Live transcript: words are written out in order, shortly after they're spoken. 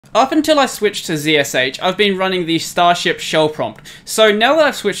up until I switched to ZSH, I've been running the Starship shell prompt. So now that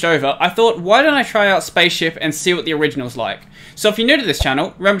I've switched over, I thought, why don't I try out Spaceship and see what the original's like? So if you're new to this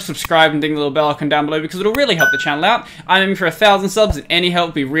channel, remember to subscribe and ding the little bell icon down below because it'll really help the channel out. I'm aiming for 1,000 subs and any help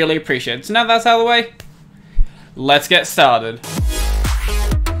would be really appreciated. So now that's out of the way, let's get started.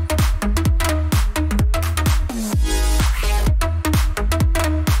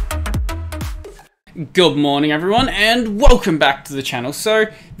 Good morning everyone and welcome back to the channel. So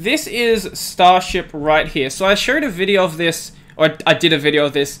this is Starship right here. So I showed a video of this, or I did a video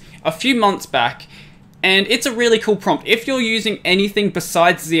of this a few months back, and it's a really cool prompt. If you're using anything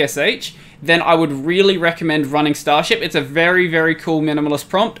besides ZSH, then I would really recommend running Starship. It's a very, very cool minimalist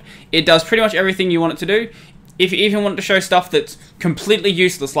prompt. It does pretty much everything you want it to do. If you even want to show stuff that's completely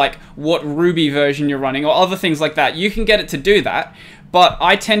useless, like what Ruby version you're running or other things like that, you can get it to do that. But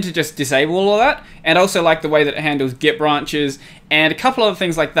I tend to just disable all of that, and also like the way that it handles Git branches and a couple other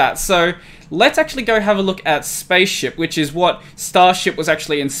things like that. So let's actually go have a look at Spaceship, which is what Starship was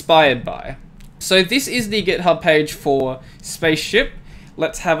actually inspired by. So this is the GitHub page for Spaceship.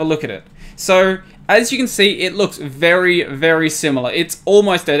 Let's have a look at it. So as you can see, it looks very, very similar. It's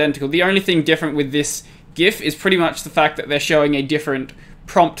almost identical. The only thing different with this GIF is pretty much the fact that they're showing a different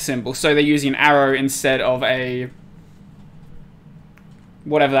prompt symbol. So they're using an arrow instead of a...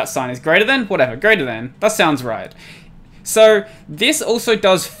 whatever that sign is, greater than? Whatever, greater than. That sounds right. So this also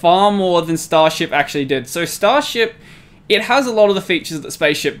does far more than Starship actually did. So Starship, it has a lot of the features that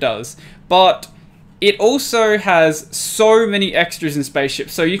Spaceship does, but it also has so many extras in Spaceship.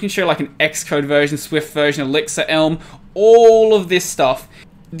 So you can show like an Xcode version, Swift version, Elixir, Elm, all of this stuff.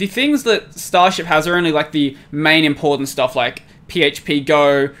 The things that Starship has are only like the main important stuff like PHP,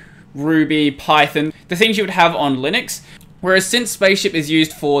 Go, Ruby, Python, the things you would have on Linux. Whereas since Spaceship is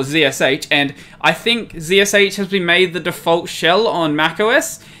used for ZSH, and I think ZSH has been made the default shell on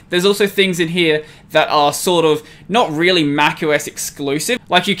macOS, there's also things in here that are sort of not really macOS exclusive.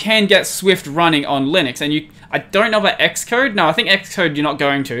 Like you can get Swift running on Linux, and I don't know about Xcode. No, I think Xcode you're not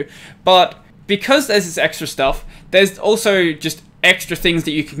going to. But because there's this extra stuff, there's also just extra things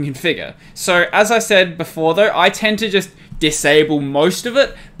that you can configure. So as I said before though, I tend to just disable most of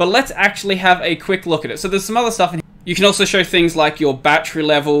it, but let's actually have a quick look at it. So there's some other stuff in here. You can also show things like your battery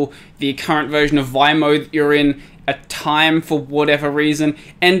level, the current version of Vimo that you're in, a time for whatever reason,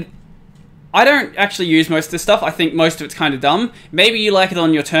 and I don't actually use most of this stuff. I think most of it's kind of dumb. Maybe you like it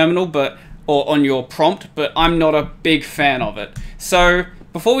on your terminal, or on your prompt, but I'm not a big fan of it. So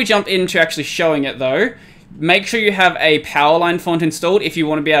before we jump into actually showing it though, make sure you have a Powerline font installed if you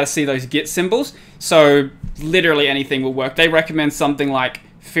want to be able to see those Git symbols. So literally anything will work. They recommend something like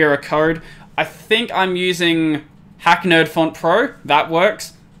Fira Code. I think I'm using Hacknerd Font Pro, that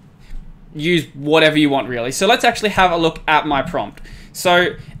works. Use whatever you want really. So let's actually have a look at my prompt.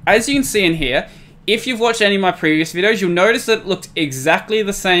 So as you can see in here, if you've watched any of my previous videos, you'll notice that it looks exactly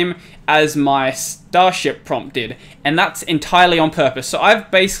the same as my Starship prompt did. And that's entirely on purpose. So I've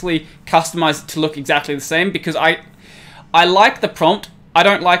basically customized it to look exactly the same because I like the prompt. I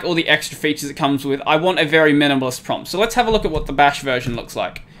don't like all the extra features it comes with. I want a very minimalist prompt. So let's have a look at what the bash version looks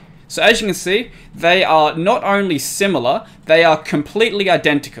like. So as you can see, they are not only similar, they are completely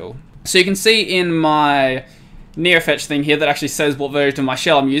identical. So you can see in my NeoFetch thing here that actually says what version of my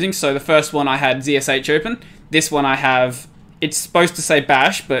shell I'm using. So the first one I had ZSH open. This one I have, it's supposed to say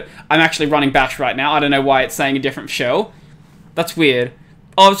bash, but I'm actually running bash right now. I don't know why it's saying a different shell. That's weird.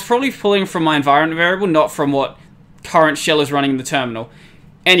 Oh, it's probably pulling from my environment variable, not from what current shell is running in the terminal.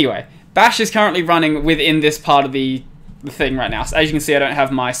 Anyway, bash is currently running within this part of the thing right now. So as you can see, I don't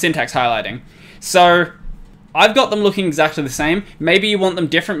have my syntax highlighting. So I've got them looking exactly the same. Maybe you want them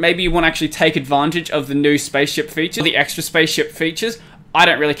different. Maybe you want to actually take advantage of the new Spaceship features, the extra Spaceship features. I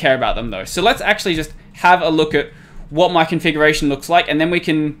don't really care about them though. So let's actually just have a look at what my configuration looks like, and then we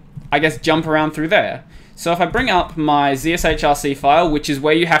can, I guess, jump around through there. So if I bring up my ZSHRC file, which is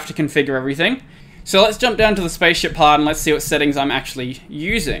where you have to configure everything. So let's jump down to the Spaceship part and let's see what settings I'm actually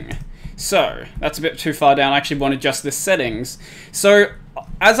using. So, that's a bit too far down. I actually want to adjust the settings. So,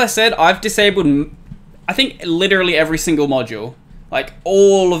 as I said, I've disabled, I think, literally every single module. Like,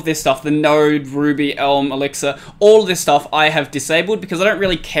 all of this stuff, the Node, Ruby, Elm, Elixir, all of this stuff I have disabled because I don't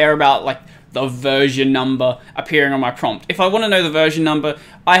really care about, like, the version number appearing on my prompt. If I want to know the version number,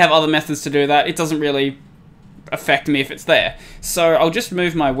 I have other methods to do that. It doesn't really affect me if it's there. So, I'll just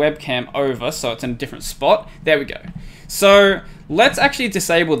move my webcam over so it's in a different spot. There we go. So, let's actually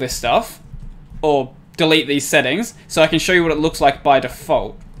disable this stuff, or delete these settings, so I can show you what it looks like by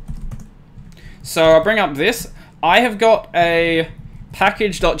default. So I'll bring up this. I have got a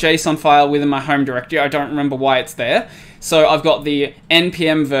package.json file within my home directory. I don't remember why it's there. So I've got the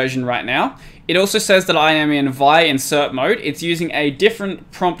npm version right now. It also says that I am in vi insert mode. It's using a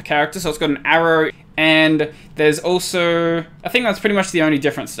different prompt character, so it's got an arrow, and there's also, I think that's pretty much the only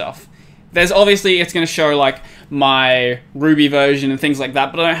different stuff. There's obviously, it's going to show like my Ruby version and things like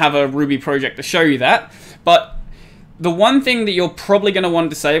that, but I don't have a Ruby project to show you that. But the one thing that you're probably going to want to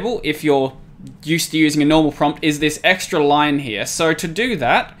disable if you're used to using a normal prompt is this extra line here. So to do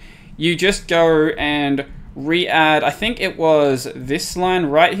that, you just go and re-add, I think it was this line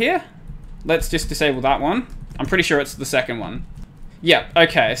right here. Let's just disable that one. I'm pretty sure it's the second one. Yeah,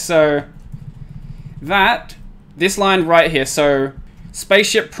 okay, so this line right here, so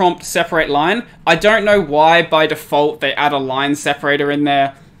spaceship prompt separate line. I don't know why by default they add a line separator in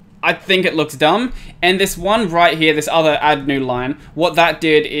there. I think it looks dumb. And this one right here, this other add new line, what that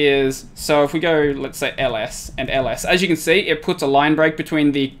did is, so if we go, let's say ls and ls, as you can see, it puts a line break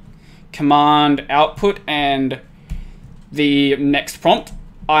between the command output and the next prompt.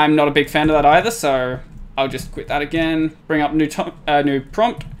 I'm not a big fan of that either, so I'll just quit that again, bring up new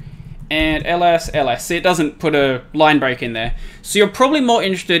prompt, and ls. See, it doesn't put a line break in there. So you're probably more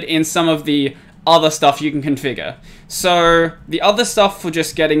interested in some of the other stuff you can configure. So the other stuff for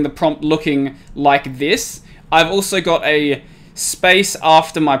just getting the prompt looking like this, I've also got a space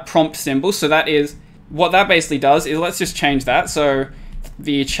after my prompt symbol. So that is, what that basically does is, let's just change that. So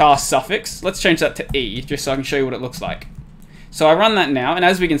the char suffix, let's change that to E, just so I can show you what it looks like. So I run that now, and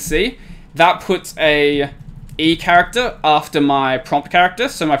as we can see, that puts a E character after my prompt character.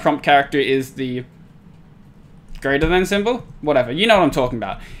 So my prompt character is the greater than symbol, whatever, you know what I'm talking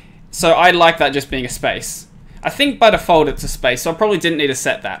about. So I like that just being a space. I think by default it's a space, so I probably didn't need to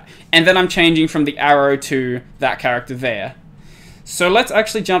set that. And then I'm changing from the arrow to that character there. So let's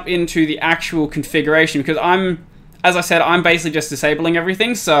actually jump into the actual configuration, because as I said, I'm basically just disabling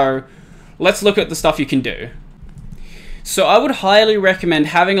everything. So let's look at the stuff you can do. So I would highly recommend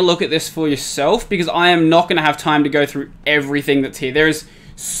having a look at this for yourself, because I am not going to have time to go through everything that's here. There is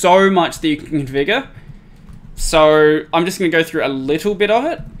so much that you can configure. So I'm just going to go through a little bit of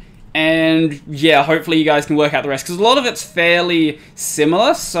it. And yeah, hopefully you guys can work out the rest, because a lot of it's fairly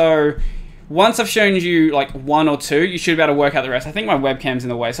similar. So once I've shown you like one or two, you should be able to work out the rest. I think my webcam's in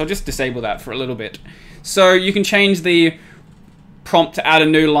the way, so I'll just disable that for a little bit. So you can change the prompt to add a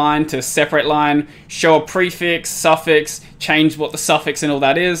new line to separate line, show a prefix, suffix, change what the suffix and all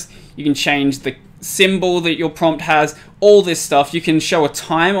that is. You can change the symbol that your prompt has, all this stuff. You can show a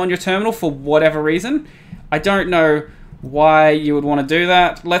time on your terminal for whatever reason. I don't know why you would want to do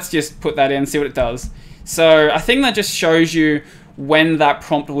that. Let's just put that in, see what it does. So I think that just shows you when that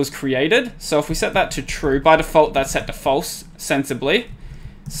prompt was created. So if we set that to true, by default that's set to false, sensibly.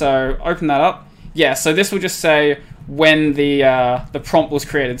 So open that up. Yeah, so this will just say when the prompt was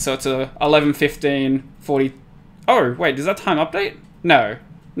created. So it's a 11:15:40. Oh wait, does that time update? No,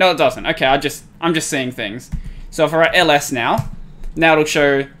 it doesn't. Okay, I'm just seeing things. So if I write ls now it'll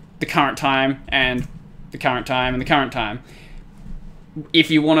show the current time and the current time and the current time.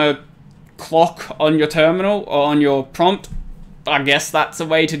 If you want to clock on your terminal or on your prompt, I guess that's a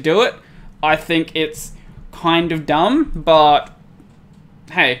way to do it. I think it's kind of dumb, but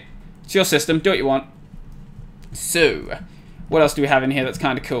hey, it's your system, do what you want. So, what else do we have in here that's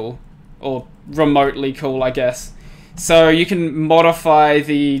kind of cool? Or remotely cool, I guess. So you can modify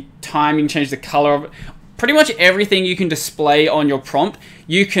the time, you can change the color of it. Pretty much everything you can display on your prompt,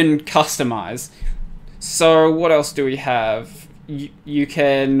 you can customize. So what else do we have? You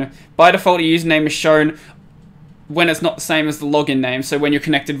can, by default, your username is shown when it's not the same as the login name, so when you're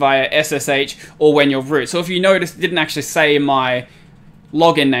connected via SSH or when you're root. So if you notice, it didn't actually say my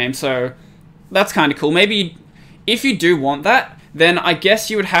login name, so that's kind of cool. Maybe if you do want that, then I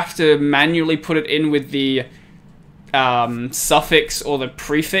guess you would have to manually put it in with the suffix or the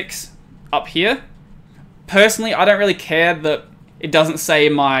prefix up here. Personally, I don't really care that it doesn't say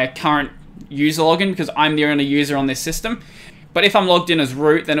my current user login, because I'm the only user on this system. But if I'm logged in as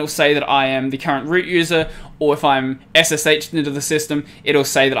root, then it'll say that I am the current root user, or if I'm SSH'd into the system, it'll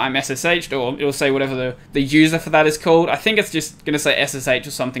say that I'm SSH'd, or it'll say whatever the user for that is called. I think it's just going to say SSH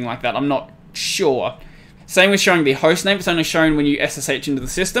or something like that. I'm not sure. Same with showing the host name. It's only shown when you SSH into the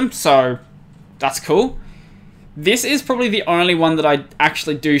system, so that's cool. This is probably the only one that I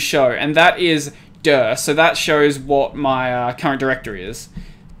actually do show, and that is dir. So that shows what my current directory is.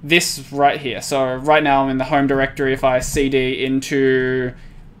 This right here. So right now I'm in the home directory. If I cd into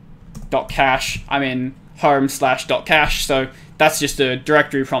 .cache, I'm in home/.cache. So that's just a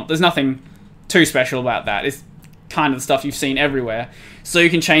directory prompt. There's nothing too special about that. It's kind of the stuff you've seen everywhere. So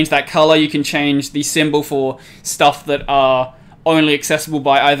you can change that color. You can change the symbol for stuff that are only accessible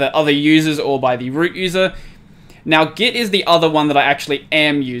by either other users or by the root user. Now, Git is the other one that I actually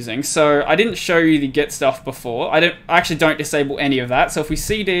am using. So I didn't show you the Git stuff before. I actually don't disable any of that. So if we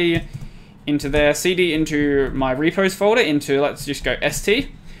cd into there, cd into my repos folder, into, let's just go st.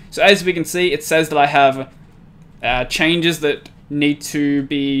 So as we can see, it says that I have changes that need to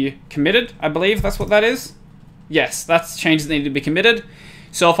be committed. I believe that's what that is. Yes, that's changes that need to be committed.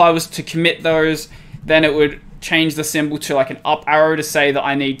 So if I was to commit those, then it would change the symbol to like an up arrow to say that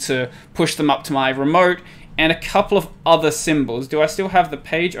I need to push them up to my remote, and a couple of other symbols. Do I still have the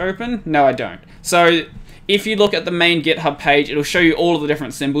page open? No, I don't. So if you look at the main GitHub page, it'll show you all of the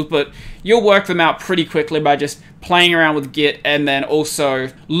different symbols, but you'll work them out pretty quickly by just playing around with Git and then also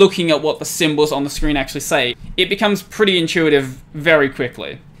looking at what the symbols on the screen actually say. It becomes pretty intuitive very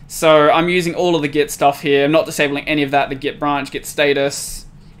quickly. So I'm using all of the Git stuff here. I'm not disabling any of that, the Git branch, Git status.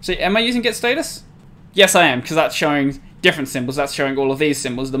 So am I using Git status? Yes, I am, because that's showing different symbols. That's showing all of these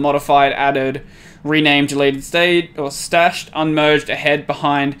symbols: the modified, added, renamed, deleted, stayed, or stashed, unmerged, ahead,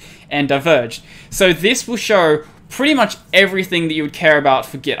 behind, and diverged. So this will show pretty much everything that you would care about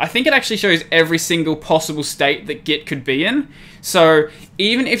for Git. I think it actually shows every single possible state that Git could be in. So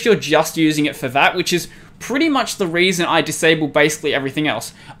even if you're just using it for that, which is pretty much the reason I disable basically everything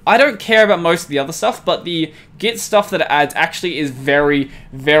else. I don't care about most of the other stuff, but the Git stuff that it adds actually is very,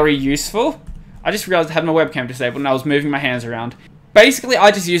 very useful. I just realized I had my webcam disabled and I was moving my hands around. Basically,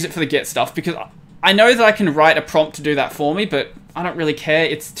 I just use it for the Git stuff because I know that I can write a prompt to do that for me, but I don't really care.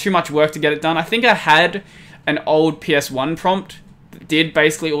 It's too much work to get it done. I think I had an old PS1 prompt that did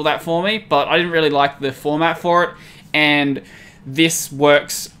basically all that for me, but I didn't really like the format for it, and this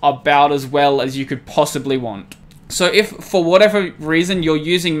works about as well as you could possibly want. So if for whatever reason you're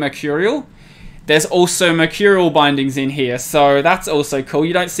using mercurial, there's also mercurial bindings in here, so that's also cool.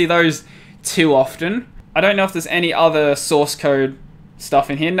 You don't see those too often. I don't know if there's any other source code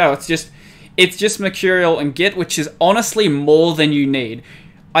stuff in here. No, it's just mercurial and Git, which is honestly more than you need.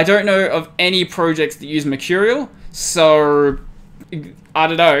 I don't know of any projects that use mercurial, so I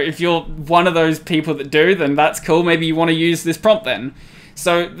don't know. If you're one of those people that do, then that's cool. Maybe you want to use this prompt then.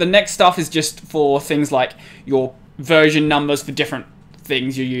 So the next stuff is just for things like your version numbers for different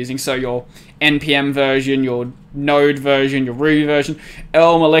things you're using. So your NPM version, your Node version, your Ruby version,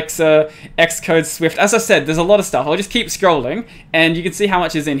 Elm, Elixir, Xcode, Swift. As I said, there's a lot of stuff. I'll just keep scrolling and you can see how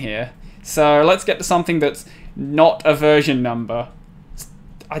much is in here. So let's get to something that's not a version number.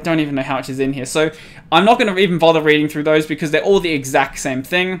 I don't even know how much is in here. So I'm not going to even bother reading through those because they're all the exact same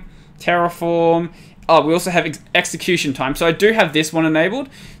thing. Terraform. Oh, we also have execution time. So I do have this one enabled.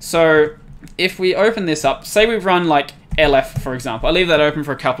 So if we open this up, say we run like LF, for example. I leave that open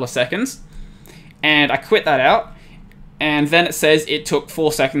for a couple of seconds. And I quit that out. And then it says it took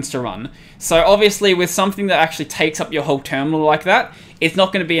 4 seconds to run. So obviously with something that actually takes up your whole terminal like that, it's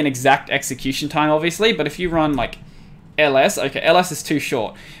not going to be an exact execution time, obviously. But if you run like ls, okay, ls is too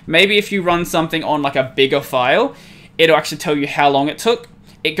short. Maybe if you run something on like a bigger file, it'll actually tell you how long it took.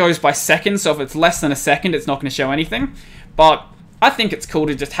 It goes by seconds, so if it's less than a second, it's not going to show anything. But I think it's cool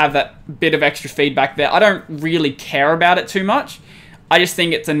to just have that bit of extra feedback there. I don't really care about it too much. I just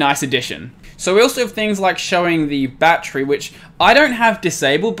think it's a nice addition. So we also have things like showing the battery, which I don't have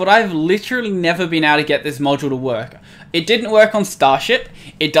disabled, but I've literally never been able to get this module to work. It didn't work on Starship.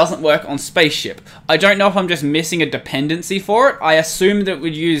 It doesn't work on Spaceship. I don't know if I'm just missing a dependency for it. I assumed it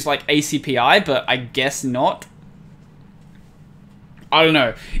would use like ACPI, but I guess not. I don't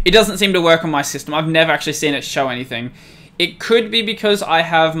know. It doesn't seem to work on my system. I've never actually seen it show anything. It could be because I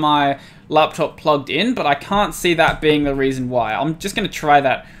have my laptop plugged in, but I can't see that being the reason why. I'm just going to try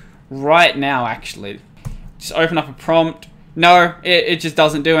that right now, actually. Just open up a prompt. No, it just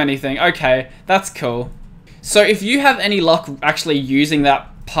doesn't do anything. Okay, that's cool. So if you have any luck actually using that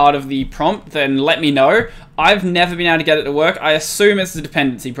part of the prompt, then let me know. I've never been able to get it to work. I assume it's a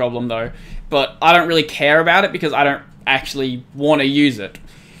dependency problem though, but I don't really care about it because I don't actually want to use it.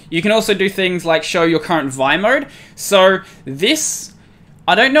 You can also do things like show your current Vi mode. So this,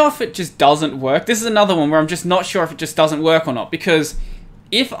 I don't know if it just doesn't work. This is another one where I'm just not sure if it just doesn't work or not, because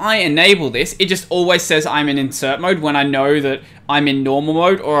if I enable this, it just always says I'm in insert mode when I know that I'm in normal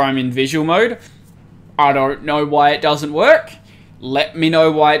mode or I'm in visual mode. I don't know why it doesn't work. Let me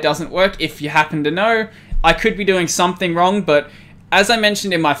know why it doesn't work if you happen to know. I could be doing something wrong, but as I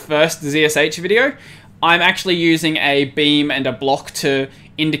mentioned in my first ZSH video, I'm actually using a beam and a block to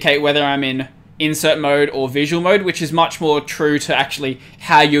indicate whether I'm in insert mode or visual mode, which is much more true to actually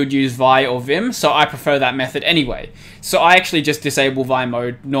how you would use Vi or Vim, so I prefer that method anyway. So I actually just disable Vi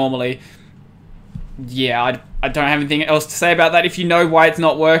mode normally. Yeah, I don't have anything else to say about that. If you know why it's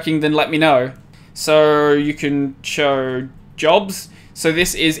not working, then let me know. So you can show jobs. So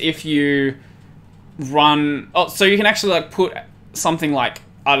this is if you run, oh, so you can actually like put something like,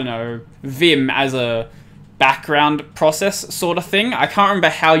 I don't know, Vim as a background process sort of thing. I can't remember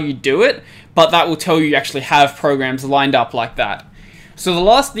how you do it, but that will tell you actually have programs lined up like that. So the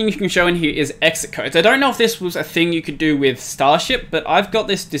last thing you can show in here is exit codes. I don't know if this was a thing you could do with Starship, but I've got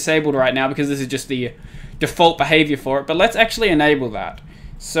this disabled right now because this is just the default behavior for it, but let's actually enable that.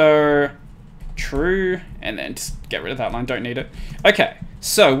 So true, and then just get rid of that line, don't need it. Okay,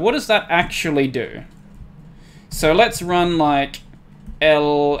 so what does that actually do? So let's run like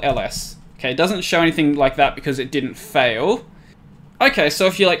ls. Okay, it doesn't show anything like that because it didn't fail. Okay, so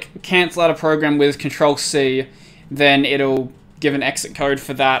if you like cancel out a program with Control-C, then it'll give an exit code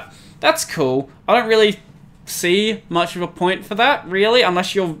for that. That's cool. I don't really see much of a point for that, really,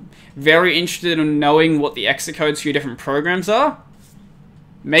 unless you're very interested in knowing what the exit codes for your different programs are.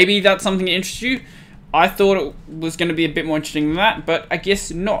 Maybe that's something that interests you. I thought it was going to be a bit more interesting than that, but I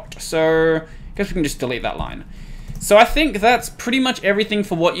guess not. So I guess we can just delete that line. So I think that's pretty much everything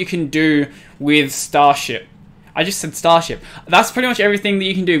for what you can do with Starship. I just said Starship. That's pretty much everything that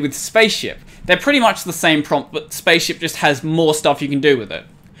you can do with Spaceship. They're pretty much the same prompt, but Spaceship just has more stuff you can do with it.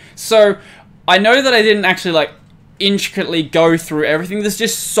 So I know that I didn't actually like intricately go through everything. There's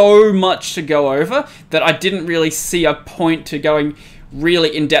just so much to go over that I didn't really see a point to going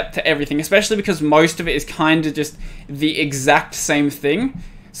really in depth to everything, especially because most of it is kind of just the exact same thing.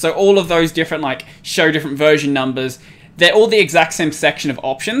 So all of those different like show different version numbers, they're all the exact same section of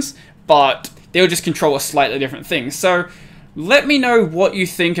options, but they'll just control a slightly different thing. So let me know what you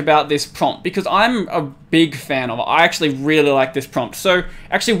think about this prompt, because I'm a big fan of it. I actually really like this prompt. So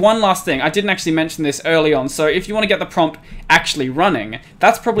actually one last thing, I didn't actually mention this early on. So if you want to get the prompt actually running,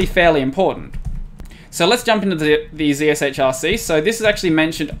 that's probably fairly important. So let's jump into the ZSHRC. So this is actually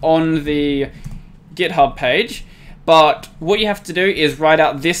mentioned on the GitHub page. But what you have to do is write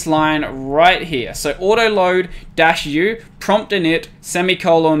out this line right here. So autoload -u, prompt init,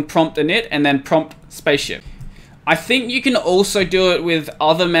 semicolon, prompt init, and then prompt spaceship. I think you can also do it with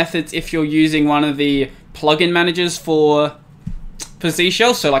other methods if you're using one of the plugin managers for Z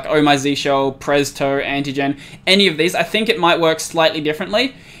Shell. So like Oh My Z Shell, Presto, Antigen, any of these. I think it might work slightly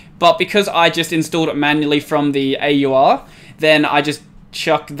differently. But because I just installed it manually from the AUR, then I just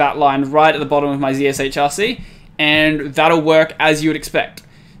chuck that line right at the bottom of my ZSHRC. And that'll work as you would expect.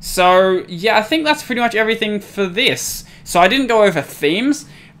 So yeah, I think that's pretty much everything for this. So I didn't go over themes,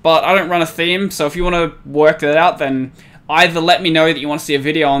 but I don't run a theme. So if you want to work that out, then either let me know that you want to see a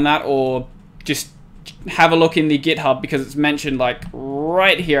video on that, or just have a look in the GitHub because it's mentioned like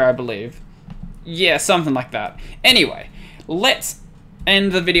right here, I believe. Yeah, something like that. Anyway, let's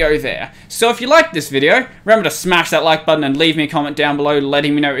end the video there. So if you liked this video, remember to smash that like button and leave me a comment down below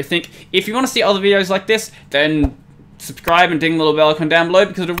letting me know what you think. If you want to see other videos like this, then subscribe and ding the little bell icon down below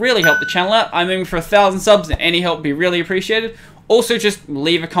because it'll really help the channel out. I'm aiming for 1,000 subs and any help would be really appreciated. Also, just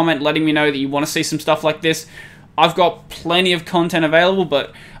leave a comment letting me know that you want to see some stuff like this. I've got plenty of content available,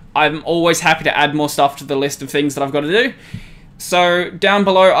 but I'm always happy to add more stuff to the list of things that I've got to do. So down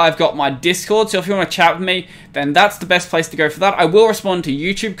below I've got my Discord, so if you want to chat with me, then that's the best place to go for that. I will respond to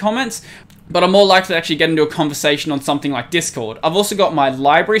YouTube comments, but I'm more likely to actually get into a conversation on something like Discord. I've also got my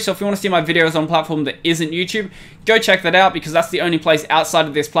library, so if you want to see my videos on a platform that isn't YouTube, go check that out because that's the only place outside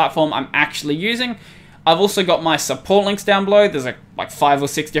of this platform I'm actually using. I've also got my support links down below. There's like 5 or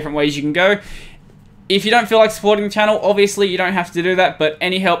 6 different ways you can go. If you don't feel like supporting the channel, obviously you don't have to do that, but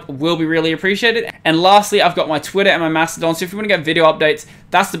any help will be really appreciated. And lastly, I've got my Twitter and my Mastodon, so if you want to get video updates,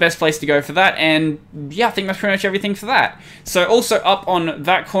 that's the best place to go for that. And yeah, I think that's pretty much everything for that. So also up on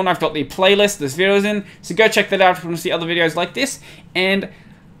that corner, I've got the playlist there's videos in, so go check that out if you want to see other videos like this. And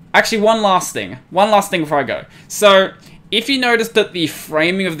actually one last thing before I go. So if you notice that the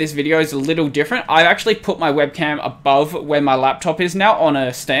framing of this video is a little different, I've actually put my webcam above where my laptop is now on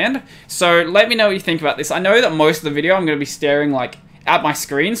a stand. So let me know what you think about this. I know that most of the video I'm going to be staring like at my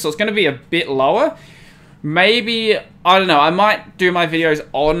screen, so it's going to be a bit lower. Maybe, I don't know, I might do my videos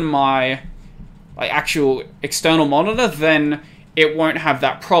on my like actual external monitor, then it won't have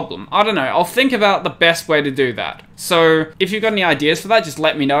that problem. I don't know, I'll think about the best way to do that. So if you've got any ideas for that, just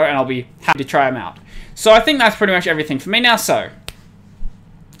let me know and I'll be happy to try them out. So I think that's pretty much everything for me now, so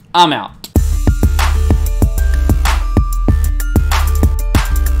I'm out.